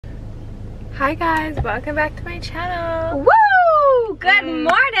Hi guys, welcome back to my channel. Woo! Good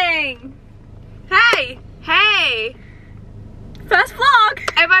morning! Hey! Hey! First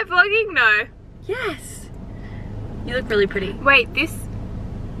vlog! Am I vlogging? No. Yes. You look really pretty. Wait, this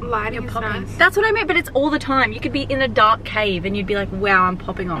lighting is nice. That's what I meant, but it's all the time. You could be in a dark cave and you'd be like, wow, I'm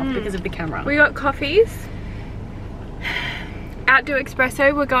popping off because of the camera. We got coffees. Outdoor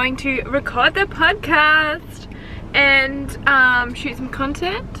Espresso, we're going to record the podcast and shoot some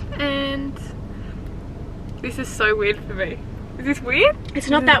content, and this is so weird for me. Is this weird? It's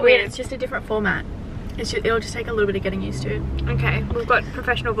not that weird, it's just a different format. It'll just take a little bit of getting used to. Okay, we've got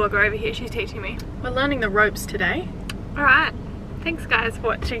professional vlogger over here, she's teaching me. We're learning the ropes today. Alright, thanks guys for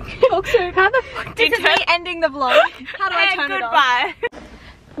watching. Also, how the fuck did me ending the vlog? How do I turn it off? Goodbye.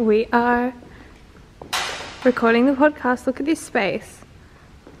 We are recording the podcast. Look at this space.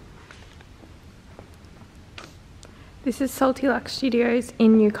 This is Salty Luxe Studios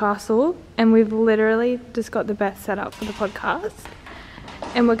in Newcastle, and we've literally just got the best setup for the podcast.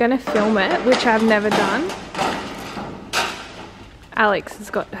 And we're going to film it, which I've never done. Alex has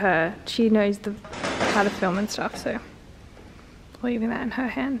got her, she knows how to film and stuff, so leaving that in her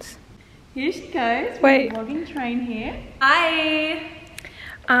hands. Here she goes. Wait. Vlogging train here. Hi.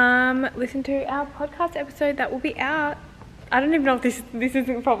 Listen to our podcast episode that will be out. I don't even know if this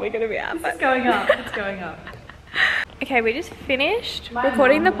isn't probably going to be out. It's going up. It's going up. Okay, we just finished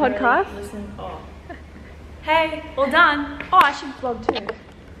recording the podcast. Hey, all done. Oh, I should vlog too.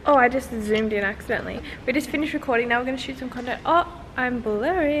 Oh, I just zoomed in accidentally. We just finished recording. Now we're going to shoot some content. Oh, I'm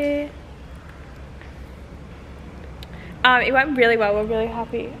blurry. It went really well. We're really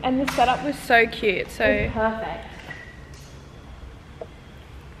happy. And the setup was so cute. So it's perfect.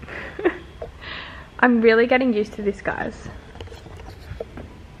 I'm really getting used to this, guys.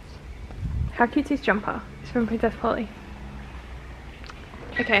 How cute's this jumper? It's from Princess Polly.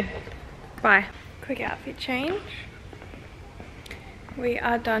 Okay, bye. Quick outfit change. We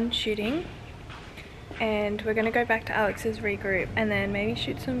are done shooting and we're gonna go back to Alex's regroup and then maybe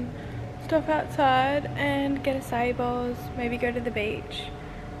shoot some stuff outside and get acai bowls, maybe go to the beach.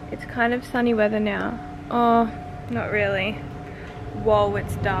 It's kind of sunny weather now. Oh, not really. Whoa,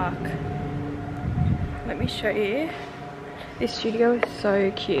 it's dark. Let me show you. This studio is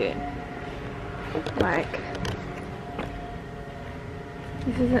so cute. Like,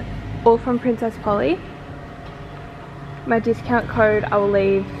 this is all from Princess Polly. My discount code I will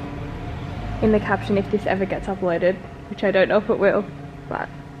leave in the caption if this ever gets uploaded, which I don't know if it will, but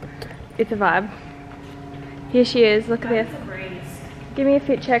it's a vibe. Here she is, look at this. Give me a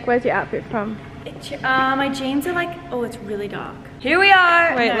fit check. Where's your outfit from? My jeans are like, oh, it's really dark. Here we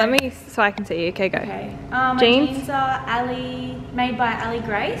are. Wait, let me, so I can see you. Okay, go. Okay. My jeans are made by Ali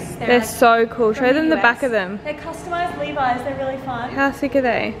Grace. They're like so cool. Show them the US. back of them. They're customized Levi's. They're really fun. How sick are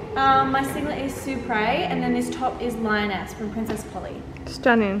they? My singlet is Supre, and then this top is Lioness from Princess Polly.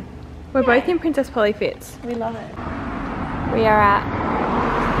 Stunning. We're both in Princess Polly fits. We love it. We are at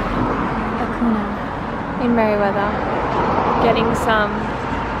Akuna in Merriweather, getting some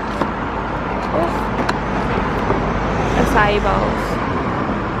acai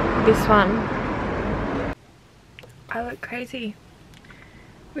bowls. This one. I look crazy.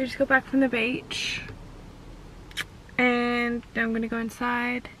 We just got back from the beach and now I'm gonna go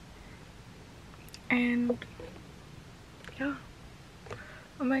inside and yeah.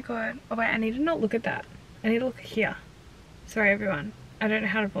 Oh my god. Oh wait, I need to not look at that. I need to look here. Sorry everyone. I don't know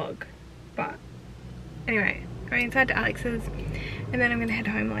how to vlog, but anyway, going inside to Alex's and then I'm gonna head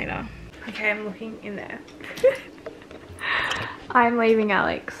home later. Okay, I'm looking in there. I'm leaving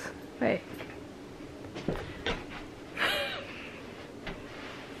Alex. Wait.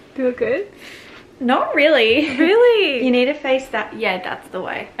 Do you look good? Not really. Really? You need to face that. Yeah, that's the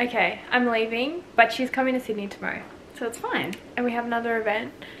way. Okay, I'm leaving, but she's coming to Sydney tomorrow. So it's fine. And we have another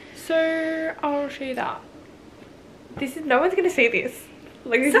event. So I'll show you that. No one's gonna see this.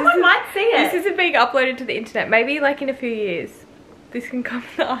 Like, Someone might see it. This isn't being uploaded to the internet. Maybe like in a few years. This can come in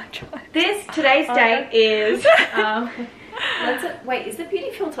the archive. Today's date is wait, is the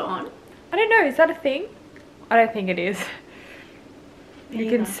beauty filter on? I don't know, is that a thing? I don't think it is. You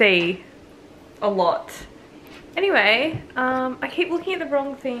can see a lot. Anyway, I keep looking at the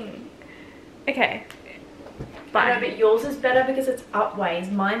wrong thing. Okay. Bye. But yours is better because it's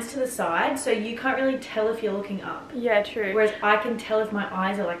upways. Mine's to the side, so you can't really tell if you're looking up. Yeah, true. Whereas I can tell if my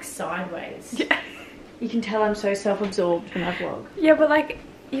eyes are like sideways. Yeah. You can tell I'm so self-absorbed when I vlog. Yeah, but like,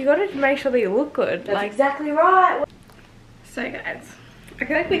 you gotta make sure that you look good. That's like, exactly right. So guys, I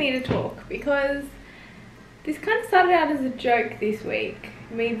feel like we need to talk because this kind of started out as a joke this week,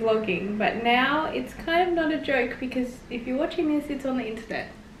 me vlogging, but now it's kind of not a joke because if you're watching this, it's on the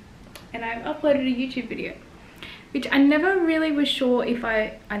internet. and I've uploaded a YouTube video, which I never really was sure if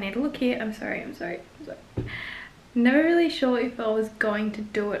I need to look here. I'm sorry. Never really sure if I was going to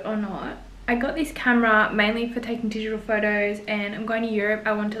do it or not. I got this camera mainly for taking digital photos, and I'm going to Europe.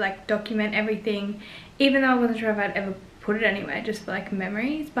 I want to like document everything, even though I wasn't sure if I'd ever put it anywhere, just for like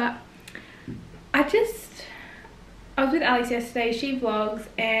memories. But I was with Alice yesterday, she vlogs,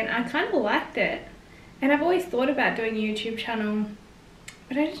 and I kind of liked it. And I've always thought about doing a YouTube channel,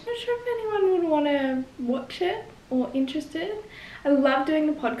 but I'm just not sure if anyone would want to watch it or interested. I love doing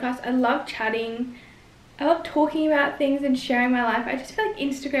the podcast. I love chatting. I love talking about things and sharing my life. I just feel like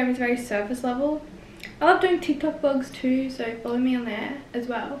Instagram is very surface level. I love doing TikTok vlogs too, so follow me on there as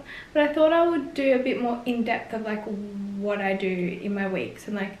well. But I thought I would do a bit more in-depth of like what I do in my weeks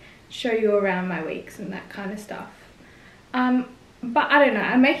and like show you around my weeks and that kind of stuff. But I don't know,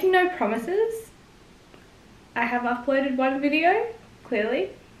 I'm making no promises. I have uploaded one video, clearly,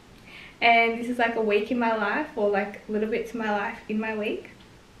 and this is like a week in my life, or like little bits of my life in my week,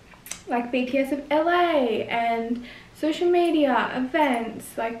 like BTS of LA and social media,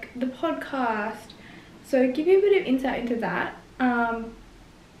 events, like the podcast. So give you a bit of insight into that,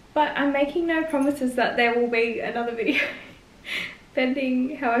 but I'm making no promises that there will be another video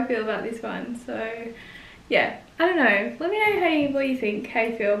depending how I feel about this one. So yeah, I don't know, let me know what you think, how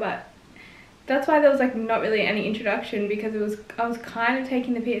you feel. But that's why there was like not really any introduction, because I was kind of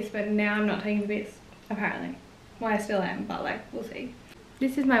taking the piss, but now I'm not taking the piss, apparently. Well, I still am, but like, we'll see.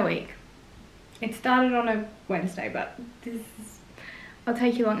 This is my week. It started on a Wednesday, but I'll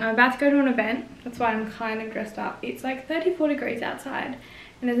take you along. I'm about to go to an event, that's why I'm kind of dressed up. It's like 34 degrees outside,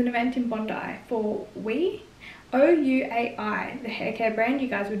 and there's an event in Bondi for elaai, the hair care brand. You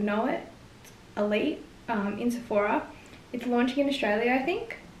guys would know it. It's elaai, in Sephora. It's launching in Australia, I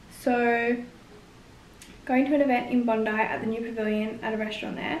think. So going to an event in Bondi at the new pavilion at a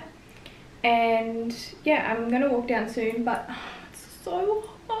restaurant there, and yeah, I'm gonna walk down soon, but it's so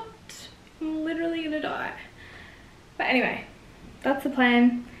hot. I'm literally gonna die. But anyway, that's the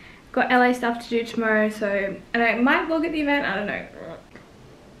plan. Got LA stuff to do tomorrow, so, and I might vlog at the event, I don't know.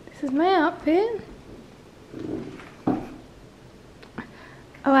 This is my outfit.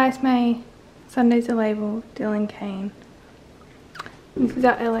 Elias May, Sunday's a label, Dylan Kane. This is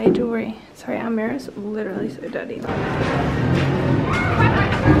our LA jewelry. Sorry, our mirror is literally so dirty. She's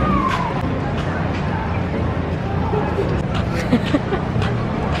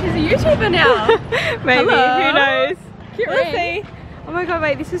a YouTuber now. Maybe. Hello. Who knows? Cute ring. See. Oh my god,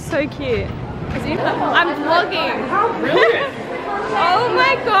 wait, this is so cute. I'm vlogging. How brilliant. Oh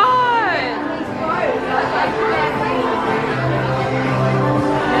my god.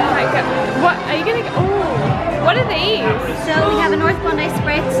 What are you gonna? Oh, what are these? So we have a North Bondi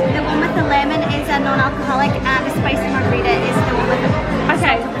Spritz. The one with the lemon is a non-alcoholic, and the spicy margarita is the one with the.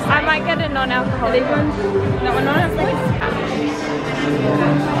 Okay, I might get a non-alcoholic one. That one non-alcoholic.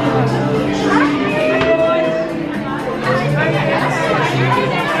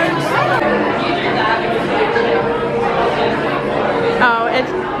 Oh,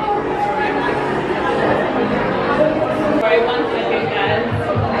 it's. Sorry, 1 second, guys.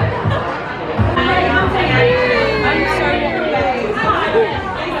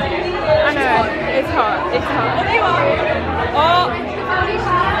 I know, it's hot, it's hot. Oh!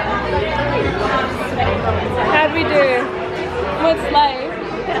 How'd we do? With Slave.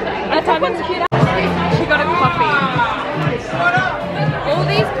 That's how one's cute. She got a coffee. All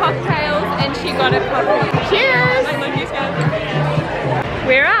these cocktails and she got a coffee. Cheers!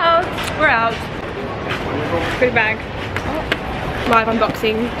 We're out. We're out. Good bag. Live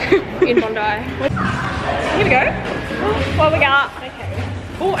unboxing in Bondi. Here we go. What we got? Okay.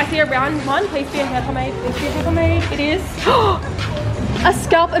 Oh, I see a round one. Please be a hair pomade. Please be a hair pomade. It is a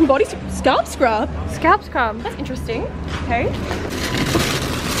scalp and body scalp scrub. Scalp scrub. That's interesting. Okay.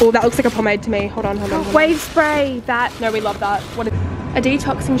 Oh, that looks like a pomade to me. Hold on, hold on. Wave spray. That. No, we love that. What is a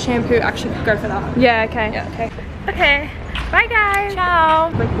detoxing shampoo? Actually, go for that. Yeah. Okay. Yeah. Okay. Okay. Bye, guys.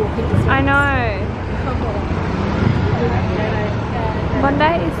 Ciao. I know.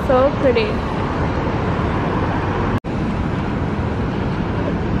 Bondi is so pretty.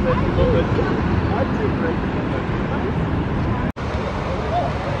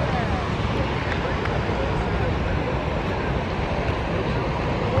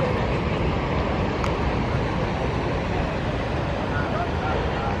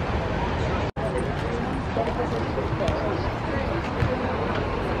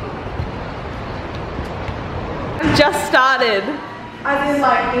 Just started. As in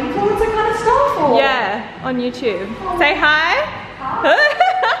like influencer kind of stuff, or? Yeah, on YouTube. Oh. Say hi. What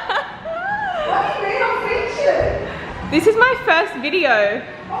do you mean I'm featured? This is my first video.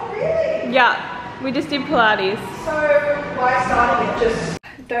 Oh Oh, really? Yeah, we just did Pilates. So, why starting it just...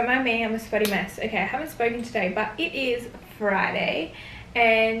 Don't mind me, I'm a sweaty mess. Okay, I haven't spoken today, but it is Friday,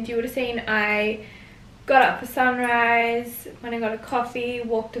 and you would have seen I got up for sunrise, went and got a coffee,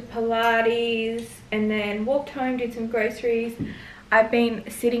 walked to Pilates, and then walked home, did some groceries. I've been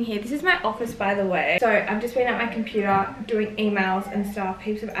sitting here. This is my office, by the way. So I've just been at my computer doing emails and stuff,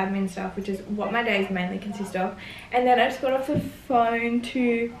 heaps of admin stuff, which is what my days mainly consist of. And then I just got off the phone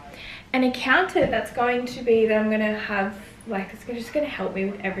to an accountant that's going to be, that I'm going to have, like, it's just going to help me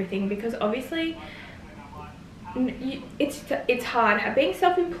with everything, because obviously it's hard being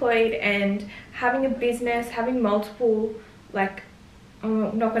self-employed and having a business, having multiple, like,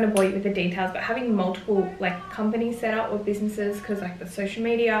 I'm not going to bore you with the details, but having multiple, like, companies set up or businesses, because, like, the social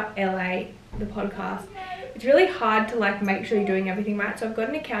media, LA, the podcast, it's really hard to, like, make sure you're doing everything right. So I've got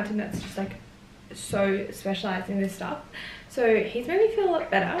an accountant that's just, like, so specialized in this stuff. So he's made me feel a lot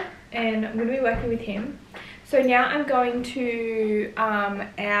better, and I'm going to be working with him. So now I'm going to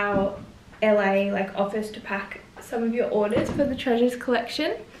our LA, like, office to pack some of your orders for the treasures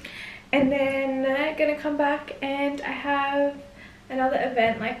collection, and then going to come back, and I have another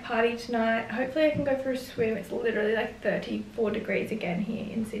event, like, party tonight. Hopefully I can go for a swim. It's literally like 34 degrees again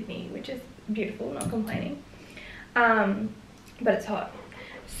here in Sydney, which is beautiful, not complaining, but it's hot.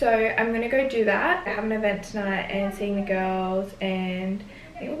 So I'm gonna go do that. I have an event tonight and seeing the girls, and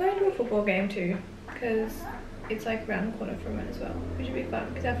I think we're going to a football game too, because it's like around the corner from it as well, which should be fun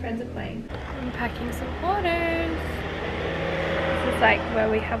because our friends are playing. I'm packing some orders. This is like where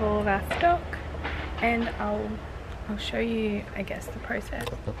we have all of our stock, and I'll show you, I guess, the process.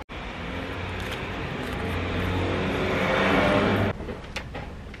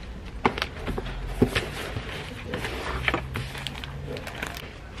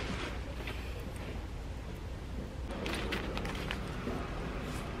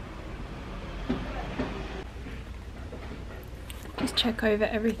 Just check over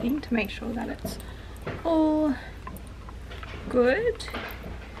everything to make sure that it's all good,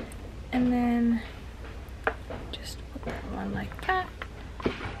 and then just put that one like that.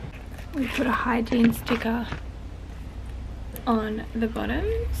 We put a hygiene sticker on the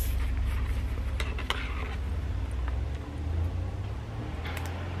bottoms.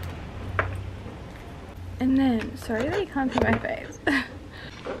 And then, sorry that you can't see my face.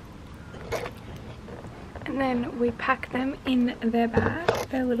 And then we pack them in their bag,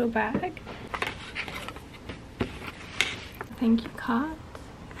 their little bag. Thank you card.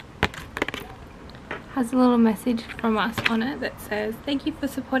 Has a little message from us on it that says, "Thank you for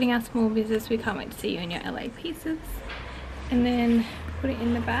supporting our small business. We can't wait to see you in your LA pieces." And then put it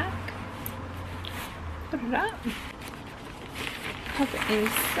in the bag. Put it up. Pop it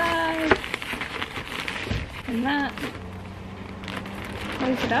inside. And that.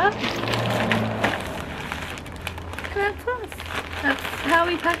 Close it up. That's us. That's how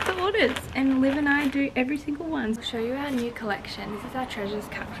we pack the orders, and Liv and I do every single one. I'll show you our new collection. This is our treasures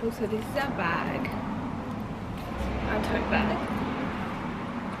capsule. So this is our bag, our tote bag,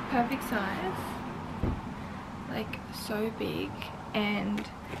 perfect size, like so big, and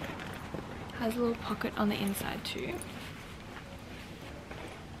has a little pocket on the inside too.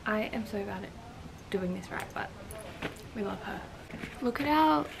 I am so bad at doing this right, but we love her. Look at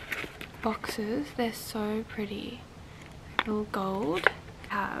our boxes, they're so pretty. Little gold.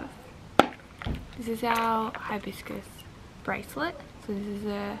 This is our hibiscus bracelet. So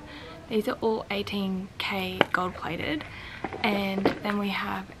these are all 18K gold plated, and then we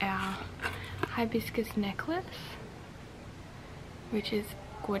have our hibiscus necklace, which is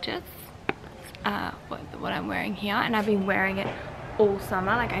gorgeous. What I'm wearing here, and I've been wearing it all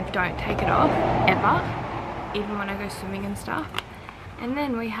summer. Like, I don't take it off ever, even when I go swimming and stuff. And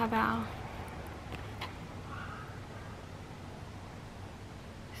then we have our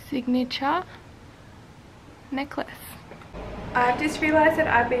signature necklace. I've just realized that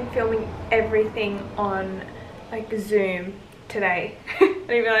I've been filming everything on, like, Zoom today. I didn't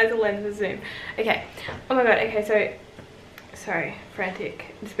realize the lens was Zoom. Okay, oh my god, okay, so sorry,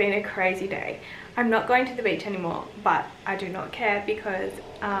 frantic. It's been a crazy day. I'm not going to the beach anymore, but I do not care, because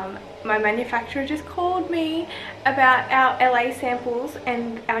my manufacturer just called me about our LA samples,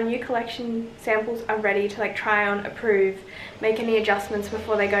 and our new collection samples are ready to, like, try on, approve, make any adjustments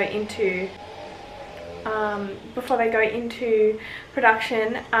before they go into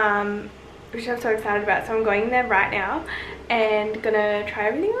production, which I'm so excited about. So I'm going there right now and gonna try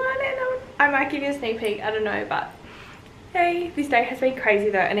everything on, and I might give you a sneak peek, I don't know, but hey, this day has been crazy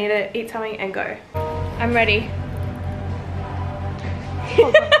though. I need to eat something and go. I'm ready.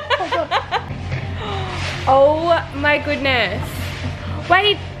 Hold on, hold on. Oh my goodness.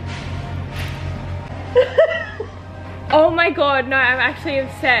 Wait, Oh my god, no, I'm actually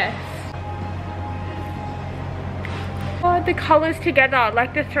obsessed. Oh, the colors together,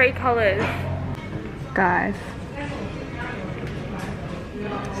 like the 3 colors. Guys,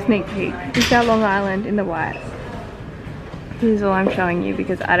 sneak peek. This is our Long Island in the white. This is all I'm showing you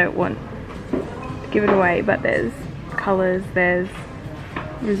because I don't want to give it away, but there's colors, there's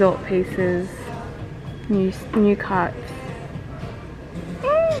resort pieces, new cuts.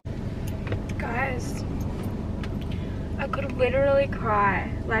 Guys, I could literally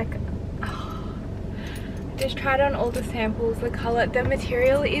cry. Like, just tried on all the samples, the color, the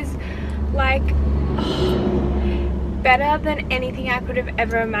material is like better than anything I could have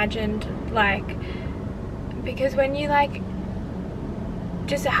ever imagined. Like, because when you like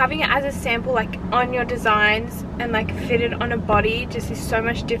just having it as a sample like on your designs and like fitted on a body just is so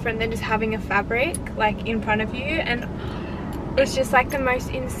much different than just having a fabric like in front of you, and it's just like the most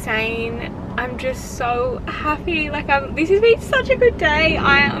insane. I'm just so happy. Like, this has been such a good day.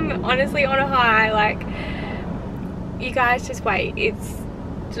 I am honestly on a high. Like, you guys just wait. It's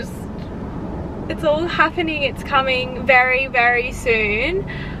all happening. It's coming very, very soon.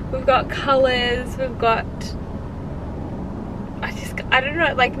 We've got colors, we've got, I don't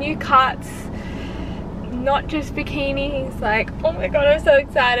know, like new cuts, not just bikinis. Like, oh my god, I'm so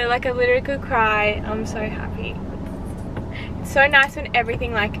excited. Like, I literally could cry. I'm so happy. It's so nice when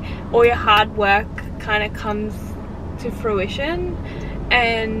everything, like all your hard work kind of comes to fruition.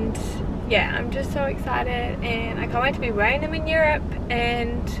 And yeah, I'm just so excited, and I can't wait to be wearing them in Europe.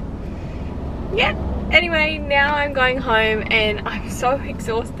 And yeah, anyway, now I'm going home and I'm so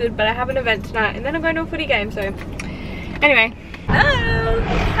exhausted, but I have an event tonight and then I'm going to a footy game. So anyway, hello,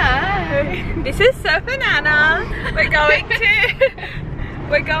 hi, this is Surf and Anna. We're going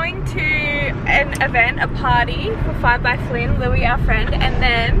to an event, a party for 5 by Flynn, Louis, our friend, and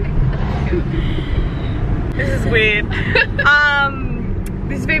then this is weird.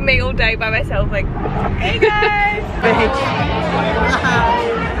 This has been me all day by myself, like, hey guys.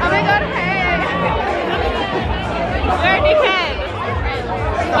 Oh my god, hey. You're a dickhead.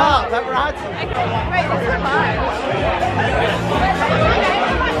 Oh, paparazzi. Wait, this is live.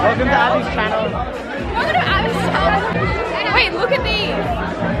 Welcome to Abby's channel. Welcome to Abby's channel. Wait, look at these.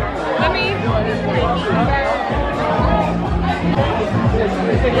 Let me.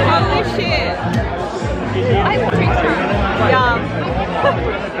 Holy shit. I love picture. Yum.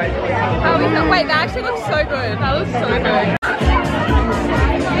 Oh, wait, that actually looks so good. That looks so good.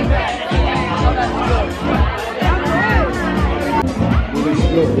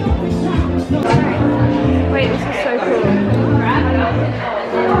 Wait, this is so cool.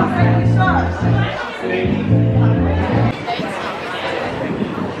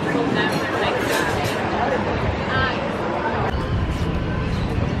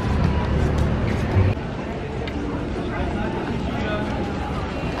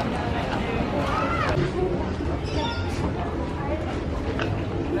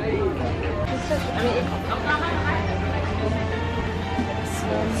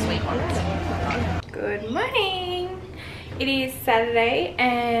 Good morning. It is Saturday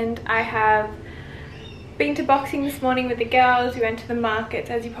and I have been to boxing this morning with the girls. We went to the markets,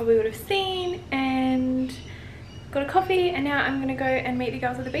 as you probably would have seen, and got a coffee, and now I'm gonna go and meet the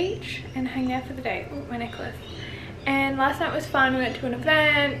girls at the beach and hang there for the day. Ooh, my necklace. And last night was fun. We went to an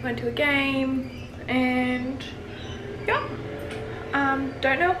event, went to a game, and yeah.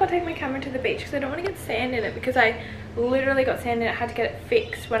 Don't know if I'll take my camera to the beach because I don't want to get sand in it, because I literally got sand in it. I had to get it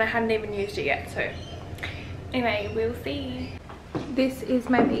fixed when I hadn't even used it yet. So anyway, we'll see. This is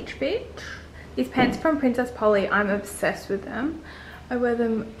my beach fit. These pants from Princess Polly, I'm obsessed with them. I wear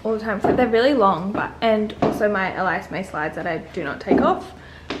them all the time. So they're really long, and also my elaai slides that I do not take off.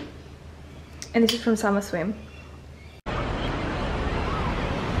 And this is from Summer Swim.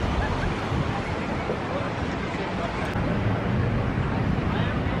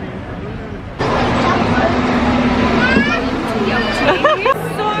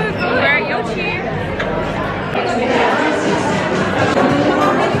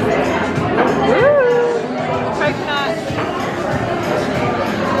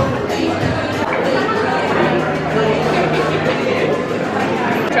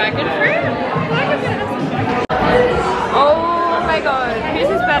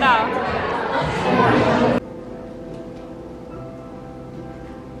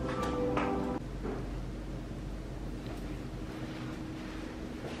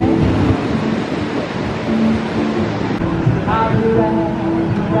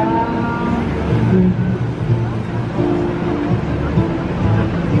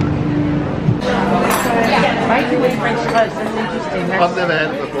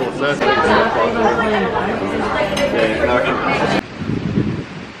 cool. So that's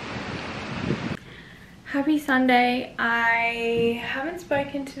Happy Sunday. I haven't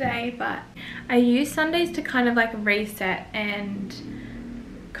spoken today, but I use Sundays to kind of like reset and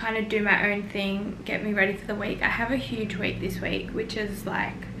kind of do my own thing, get me ready for the week. I have a huge week this week, which is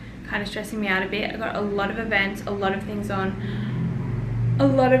like kind of stressing me out a bit. I got a lot of events, a lot of things on, a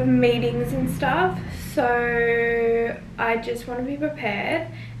lot of meetings and stuff, so I just want to be prepared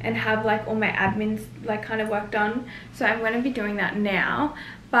and have like all my admins like kind of work done. So I'm going to be doing that now.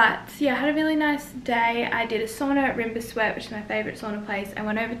 But yeah, I had a really nice day. I did a sauna at Rimba Sweat, which is my favourite sauna place. I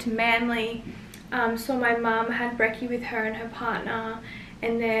went over to Manly, saw my mum, had brekkie with her and her partner,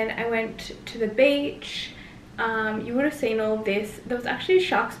 and then I went to the beach. You would have seen all of this. There was actually a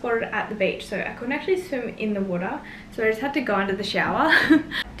shark spotted at the beach, so I couldn't actually swim in the water, so I just had to go under the shower.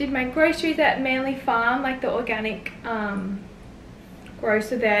 Did my groceries at Manly Farm, like the organic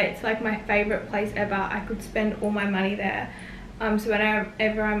grocer there. It's like my favourite place ever. I could spend all my money there. So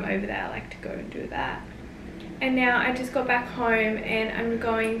whenever I'm over there, I like to go and do that. And now I just got back home and I'm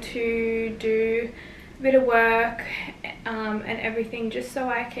going to do a bit of work and everything, just so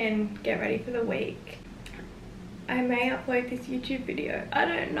I can get ready for the week. I may upload this YouTube video. I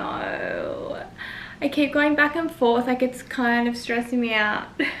don't know. I keep going back and forth, like it's kind of stressing me out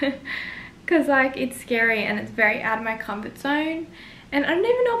because like it's scary and it's very out of my comfort zone, and I don't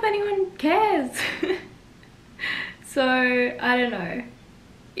even know if anyone cares. So I don't know.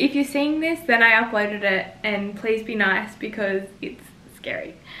 If you're seeing this, then I uploaded it, and please be nice because it's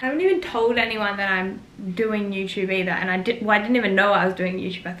scary. I haven't even told anyone that I'm doing YouTube either, and I didn't even know I was doing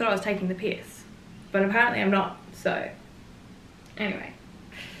YouTube. I thought I was taking the piss, but apparently I'm not. So anyway,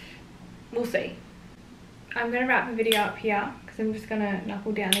 we'll see. I'm gonna wrap the video up here because I'm just gonna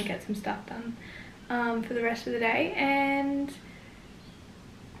knuckle down and get some stuff done for the rest of the day. And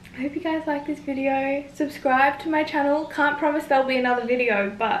I hope you guys like this video. Subscribe to my channel. Can't promise there'll be another video,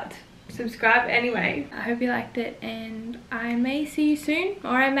 but subscribe anyway. I hope you liked it, and I may see you soon,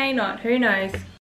 or I may not. Who knows?